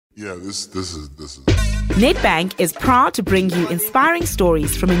Yeah, this is. Nedbank is proud to bring you inspiring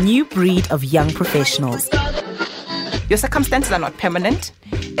stories from a new breed of young professionals. Your circumstances are not permanent.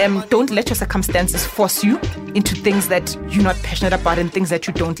 Don't let your circumstances force you into things that you're not passionate about and things that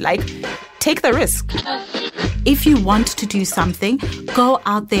you don't like. Take the risk. If you want to do something, go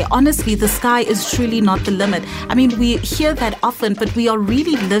out there. Honestly, the sky is truly not the limit. I mean, we hear that often, but we are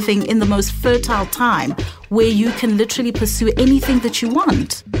really living in the most fertile time where you can literally pursue anything that you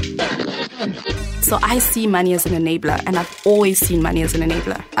want. So I see money as an enabler, and I've always seen money as an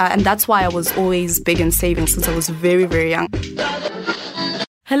enabler. And that's why I was always big in saving since I was very, very young.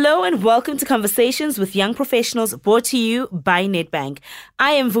 Hello and welcome to Conversations with Young Professionals, brought to you by Nedbank.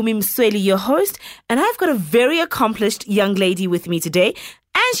 I am Vumi Msweli, your host, and I've got a very accomplished young lady with me today,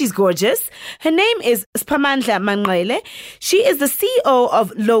 and she's gorgeous. Her name is Spamandla Manqele. She is the CEO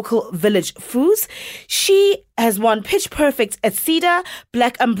of Local Village Foods. She has won Pitch Perfect at CEDA,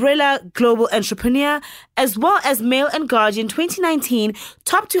 Black Umbrella Global Entrepreneur, as well as Mail and Guardian 2019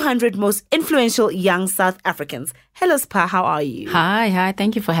 Top 200 Most Influential Young South Africans. Hello, Spa. How are you? Hi.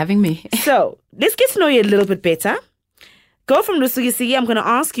 Thank you for having me. So, let's get to know you a little bit better. Go from Lusugisigi. I'm going to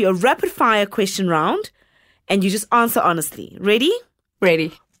ask you a rapid-fire question round, and you just answer honestly. Ready?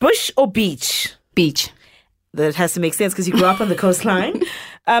 Ready. Bush or beach? Beach. That has to make sense because you grew up on the coastline.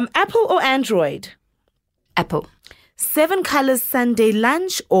 Apple or Android? Apple. 7 Colors Sunday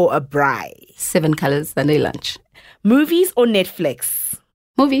lunch or a braai? 7 Colors Sunday lunch. Movies or Netflix?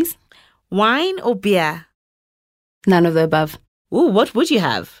 Movies. Wine or beer? None of the above. Ooh, what would you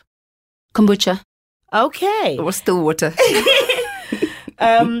have? Kombucha. Okay. Or still water.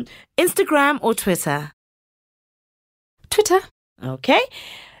 Instagram or Twitter? Twitter. Okay.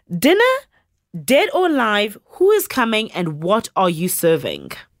 Dinner, dead or alive, who is coming and what are you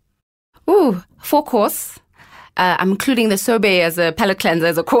serving? Ooh, 4 course. I'm including the sorbet as a palate cleanser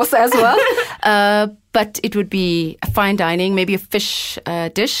as a course as well. But it would be a fine dining, maybe a fish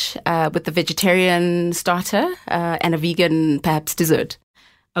dish with a vegetarian starter and a vegan, perhaps, dessert.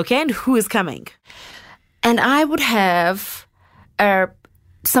 Okay, and who is coming? And I would have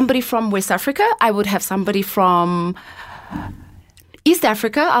somebody from West Africa. I would have somebody from East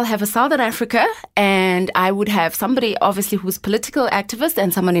Africa. I'll have a Southern Africa. And I would have somebody, obviously, who's political activist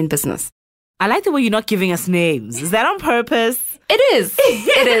and someone in business. I like the way you're not giving us names. Is that on purpose? It is.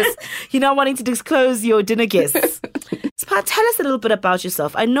 It is. You're not wanting to disclose your dinner guests. Spa, tell us a little bit about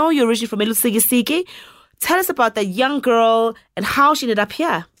yourself. I know you're originally from Lusugisigi. Tell us about that young girl and how she ended up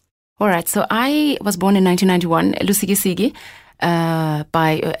here. All right. So I was born in 1991, Lusugisigi,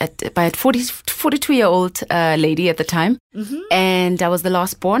 by a 42-year-old lady at the time. Mm-hmm. And I was the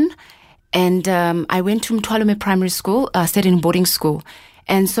last born. And I went to Mtwalume Primary School, studying boarding school.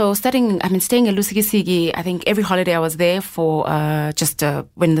 And so staying at Lusugisigi, I think every holiday I was there for just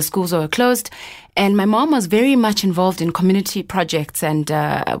when the schools were closed. And my mom was very much involved in community projects and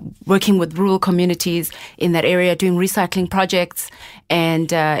working with rural communities in that area, doing recycling projects.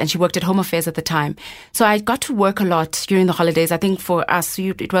 And she worked at Home Affairs at the time. So I got to work a lot during the holidays. I think for us,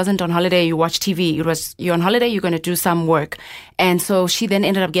 it wasn't on holiday, you watch TV. It was, you're on holiday, you're going to do some work. And so she then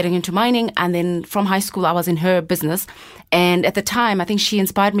ended up getting into mining. And then from high school, I was in her business. And at the time, I think she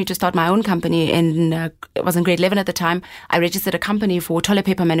inspired me to start my own company. And it was in grade 11 at the time. I registered a company for toilet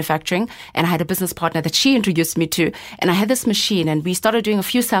paper manufacturing. And I had a business partner that she introduced me to. And I had this machine. And we started doing a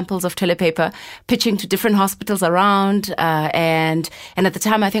few samples of toilet paper, pitching to different hospitals around. And at the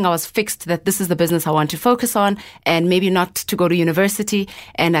time, I think I was fixed that this is the business I want to focus on and maybe not to go to university.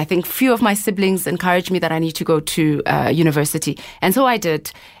 And I think few of my siblings encouraged me that I need to go to university. And so I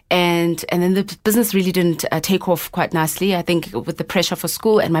did. And then the business really didn't take off quite nicely. I think with the pressure for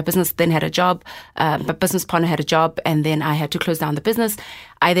school, and my business then had a job. My business partner had a job, and then I had to close down the business.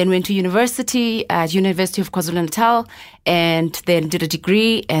 I then went to university at University of KwaZulu-Natal, and then did a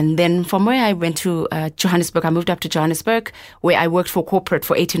degree. And then from where I went to Johannesburg, I moved up to Johannesburg, where I worked for corporate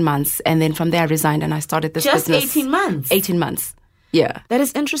for 18 months. And then from there, I resigned and I started this business. Just 18 months? 18 months, yeah. That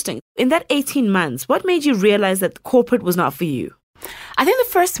is interesting. In that 18 months, what made you realize that corporate was not for you? I think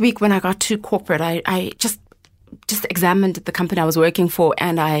the first week when I got to corporate, I just examined the company I was working for,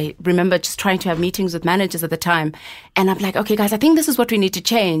 and I remember just trying to have meetings with managers at the time. And I'm like, okay, guys, I think this is what we need to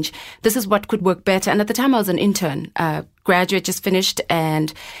change. This is what could work better. And at the time I was an intern, graduate, just finished.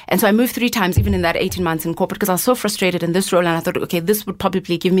 And so I moved 3 times, even in that 18 months in corporate, because I was so frustrated in this role. And I thought, okay, this would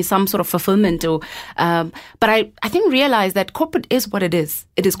probably give me some sort of fulfillment. But I didn't realize that corporate is what it is.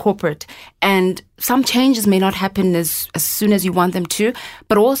 It is corporate. And some changes may not happen as soon as you want them to,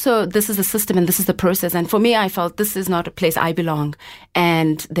 but also this is the system and this is the process. And for me, I felt this is not a place I belong.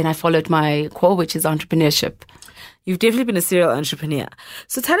 And then I followed my call, which is entrepreneurship. You've definitely been a serial entrepreneur.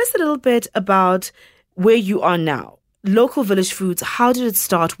 So tell us a little bit about where you are now. Local Village Foods, how did it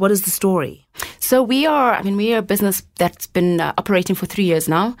start? What is the story? So we are a business that's been operating for 3 years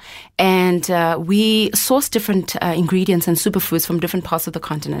now, and we source different ingredients and superfoods from different parts of the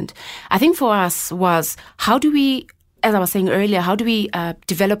continent. I think for us was, how do we, as I was saying earlier, how do we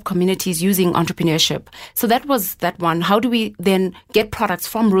develop communities using entrepreneurship? So that was that one. How do we then get products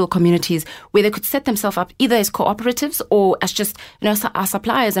from rural communities where they could set themselves up either as cooperatives or as just, our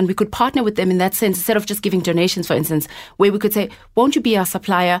suppliers, and we could partner with them in that sense, instead of just giving donations, for instance, where we could say, won't you be our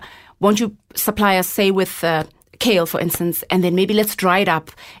supplier? Won't you supply us, say, with kale, for instance, and then maybe let's dry it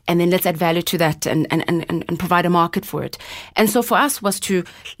up and then let's add value to that and provide a market for it. And so for us was to,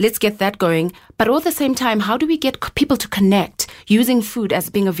 let's get that going, but all at the same time, how do we get people to connect using food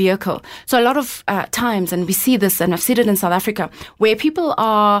as being a vehicle? So a lot of times, and we see this, and I've seen it in South Africa, where people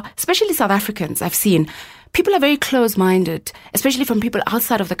are, especially South Africans, I've seen, people are very close-minded, especially from people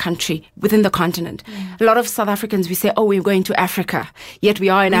outside of the country, within the continent. A lot of South Africans, we say, we're going to Africa, yet we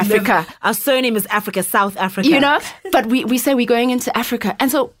are in Africa. Our surname is Africa, South Africa. But we say we're going into Africa. And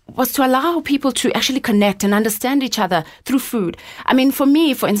so was to allow people to actually connect and understand each other through food. I mean, for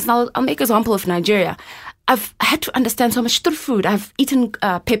me, for instance, I'll make an example of Nigeria. I've had to understand so much through food. I've eaten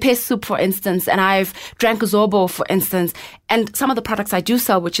pepe soup, for instance, and I've drank zobo, for instance. And some of the products I do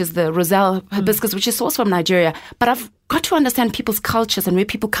sell, which is the Roselle hibiscus, which is sourced from Nigeria. But I've got to understand people's cultures and where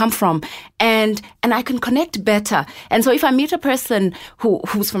people come from, and I can connect better. And so if I meet a person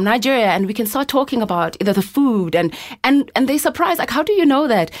who's from Nigeria, and we can start talking about either the food and they're surprised, like, how do you know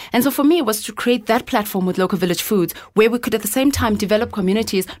that? And so for me, it was to create that platform with Local Village Foods, where we could at the same time develop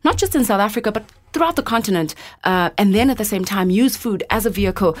communities, not just in South Africa, but throughout the continent, and then at the same time use food as a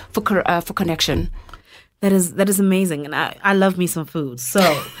vehicle for connection. That is amazing, and I love me some food.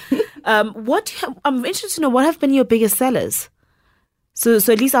 So, I'm interested to know, what have been your biggest sellers? So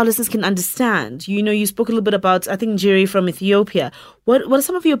at least our listeners can understand. You spoke a little bit about, I think, Njeri from Ethiopia. What are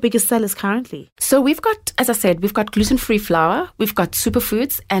some of your biggest sellers currently? So we've got, as I said, we've got gluten-free flour, we've got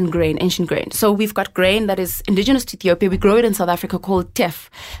superfoods and grain, ancient grain. So we've got grain that is indigenous to Ethiopia. We grow it in South Africa, called teff.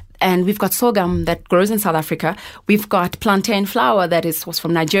 And we've got sorghum that grows in South Africa. We've got plantain flour that is sourced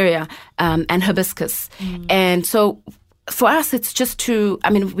from Nigeria, and hibiscus. And so for us, it's just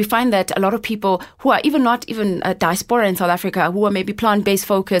we find that a lot of people who are not even a diaspora in South Africa, who are maybe plant-based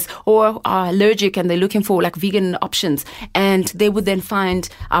focused or are allergic and they're looking for like vegan options, and they would then find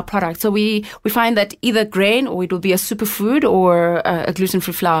our product. So we find that either grain, or it will be a superfood, or a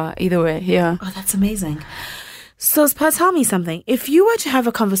gluten-free flour, either way. Yeah. Oh, that's amazing. So, tell me something. If you were to have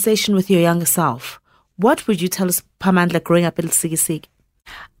a conversation with your younger self, what would you tell us, Phamandla, growing up in Lusikisiki?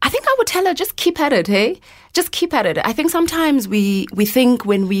 I think I would tell her, just keep at it, hey? Just keep at it. I think sometimes we think,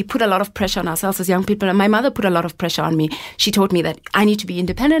 when we put a lot of pressure on ourselves as young people, and my mother put a lot of pressure on me, she taught me that I need to be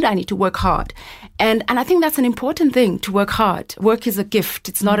independent, I need to work hard. And I think that's an important thing, to work hard. Work is a gift.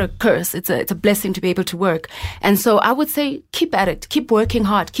 It's not a curse. It's a blessing to be able to work. And so I would say, keep at it. Keep working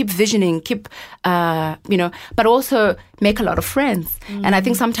hard. Keep visioning. Keep, but also make a lot of friends. And I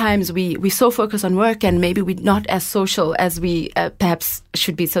think sometimes we so focus on work, and maybe we're not as social as we perhaps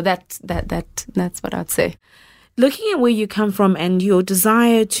should be. So that's what I'd say. Looking at where you come from and your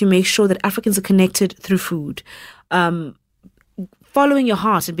desire to make sure that Africans are connected through food, following your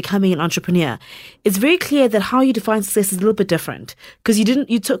heart and becoming an entrepreneur, it's very clear that how you define success is a little bit different, because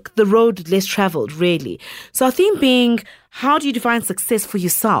you took the road less traveled, really. So our theme being, how do you define success for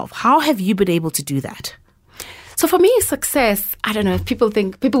yourself? How have you been able to do that? So for me, success, I don't know, if people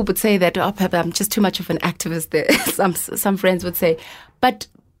would say that, I'm just too much of an activist there. Some friends would say, but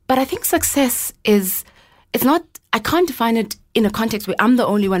I think success is, it's not, I can't define it in a context where I'm the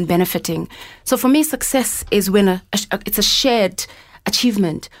only one benefiting. So for me, success is when it's a shared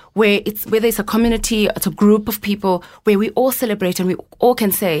achievement, where there's a community, it's a group of people where we all celebrate and we all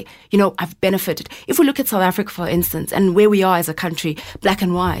can say, I've benefited. If we look at South Africa, for instance, and where we are as a country, black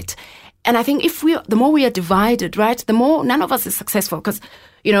and white, and I think the more we are divided, right, the more none of us is successful, because,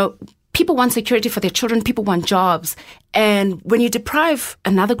 people want security for their children, people want jobs. And when you deprive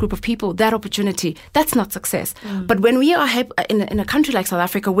another group of people that opportunity, that's not success. But when we are in a country like South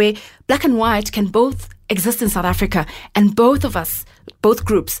Africa, where black and white can both exist in South Africa, and both of us, both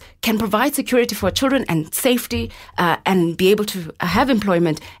groups, can provide security for our children and safety, and be able to have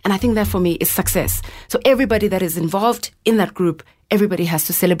employment, and I think that for me is success. So everybody that is involved in that group, everybody has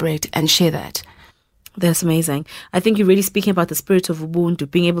to celebrate and share that. That's amazing. I think you're really speaking about the spirit of Ubuntu,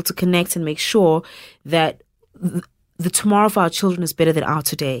 being able to connect and make sure that the tomorrow of our children is better than our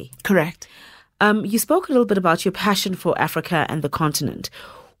today. Correct. You spoke a little bit about your passion for Africa and the continent.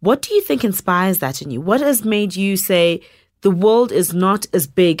 What do you think inspires that in you? What has made you say, the world is not as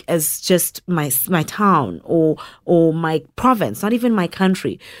big as just my town or my province, not even my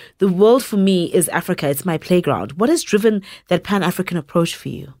country. The world for me is Africa. It's my playground. What has driven that Pan-African approach for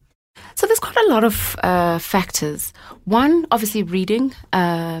you? So there's quite a lot of factors. One, obviously reading,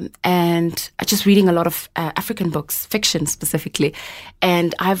 and just reading a lot of African books, fiction specifically.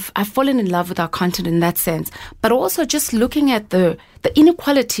 And I've fallen in love with our continent in that sense. But also just looking at the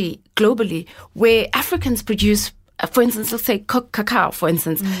inequality globally, where Africans produce, for instance, let's say cacao, for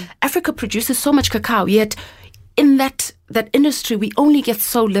instance. Africa produces so much cacao, yet in that industry, we only get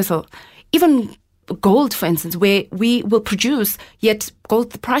so little. Even gold, for instance, where we will produce, yet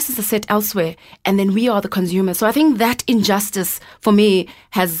gold, the prices are set elsewhere, and then we are the consumer. So I think that injustice for me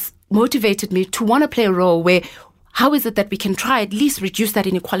has motivated me to want to play a role where, how is it that we can try at least reduce that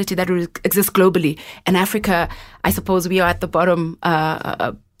inequality that exists globally? And Africa, I suppose we are at the bottom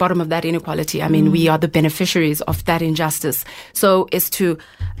of that inequality. I mean, we are the beneficiaries of that injustice. So it's to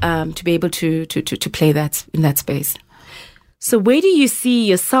be able to play that in that space. So where do you see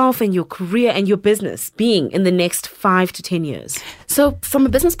yourself and your career and your business being in the next 5 to 10 years? So from a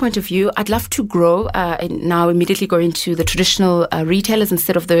business point of view, I'd love to grow and now immediately go into the traditional retailers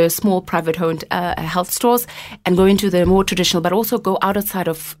instead of the small private-owned health stores, and go into the more traditional, but also go outside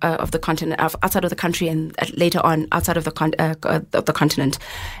of the continent, outside of the country, and later on outside of the continent.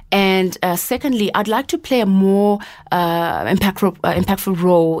 And secondly, I'd like to play a more impactful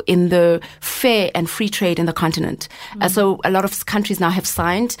role in the fair and free trade in the continent. So a lot of countries now have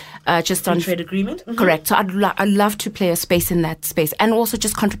signed just on trade agreement. Correct. So I'd love to play a space in that space, and also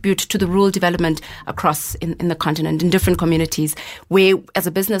just contribute to the rural development across in the continent, in different communities, where as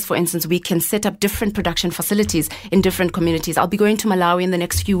a business, for instance, we can set up different production facilities in different communities. I'll be going to Malawi in the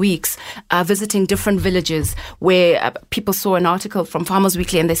next few weeks, visiting different villages where people saw an article from Farmers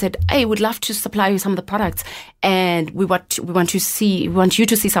Weekly and they said, hey, we'd love to supply you some of the products, and we want you to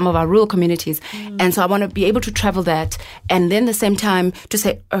see some of our rural communities. And so I want to be able to travel that, and then at the same time to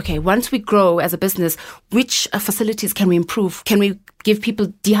say, okay, once we grow as a business, which facilities can we improve? Can we give people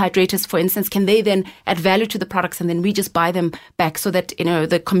dehydrators, for instance? Can they then add value to the products, and then we just buy them back so that,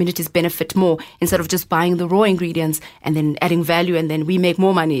 the communities benefit more, instead of just buying the raw ingredients and then adding value and then we make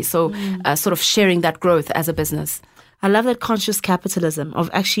more money? So sort of sharing that growth as a business. I love that conscious capitalism of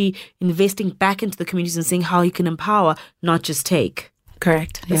actually investing back into the communities and seeing how you can empower, not just take.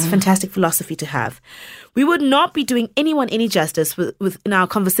 Correct. It's a fantastic philosophy to have. We would not be doing anyone any justice in our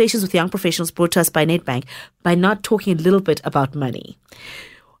conversations with young professionals brought to us by Nedbank by not talking a little bit about money.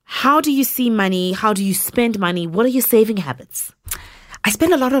 How do you see money? How do you spend money? What are your saving habits? I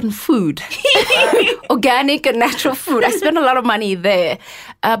spend a lot on food, organic and natural food. I spend a lot of money there.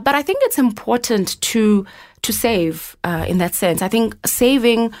 But I think it's important to save in that sense. I think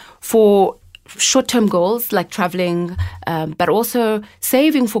saving for short-term goals like traveling, but also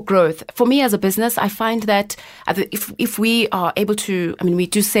saving for growth. For me as a business, I find that if we are able to, we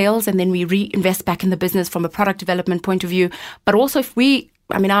do sales and then we reinvest back in the business from a product development point of view, but also if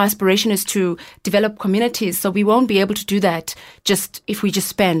our aspiration is to develop communities, so we won't be able to do that just if we just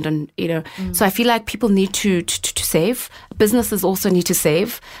spend on, So I feel like people need to save. Businesses also need to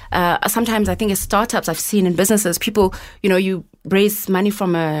save. Sometimes I think as startups, I've seen in businesses, people, you raise money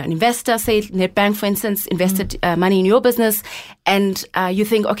from an investor, say Nedbank, for instance, invested money in your business, and you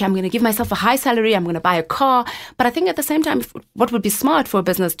think, okay, I'm going to give myself a high salary, I'm going to buy a car. But I think at the same time, what would be smart for a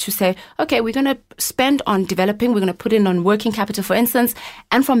business to say, okay, we're going to spend on developing, we're going to put in on working capital, for instance,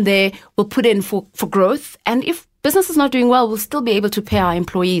 and from there, we'll put in for growth. And if business is not doing well, we'll still be able to pay our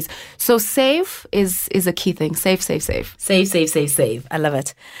employees. So save is a key thing. Save. Save. I love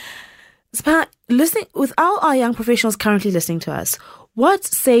it. Spa, listening, with all our young professionals currently listening to us, what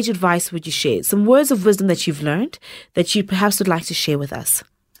sage advice would you share? Some words of wisdom that you've learned that you perhaps would like to share with us?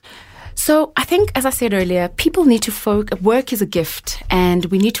 So I think, as I said earlier, people need to work is a gift, and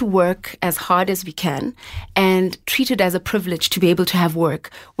we need to work as hard as we can and treat it as a privilege to be able to have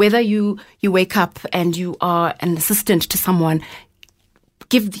work. Whether you wake up and you are an assistant to someone,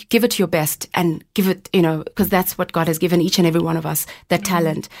 give it your best, and give it, because that's what God has given each and every one of us, that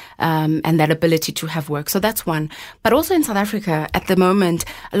talent and that ability to have work. So that's one. But also in South Africa at the moment,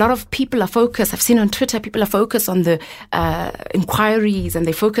 a lot of people are focused, I've seen on Twitter, people are focused on the inquiries, and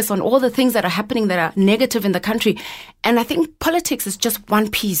they focus on all the things that are happening that are negative in the country. And I think politics is just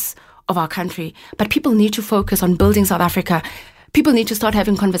one piece of our country, but people need to focus on building South Africa. People need to start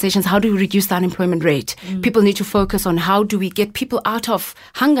having conversations. How do we reduce the unemployment rate? People need to focus on how do we get people out of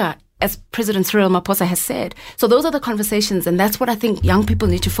hunger as President Cyril Ramaphosa has said. So those are the conversations, and that's what I think young people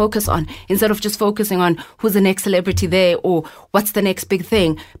need to focus on. Instead of just focusing on who's the next celebrity there or what's the next big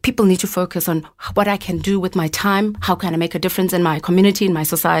thing, people need to focus on what I can do with my time, how can I make a difference in my community, in my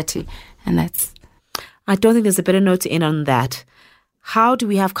society. And that's... I don't think there's a better note to end on that. How do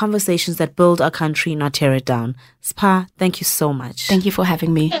we have conversations that build our country, not tear it down? Sipha, thank you so much. Thank you for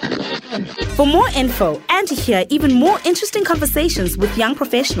having me. For more info and to hear even more interesting conversations with young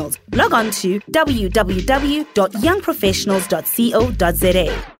professionals, log on to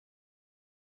www.youngprofessionals.co.za.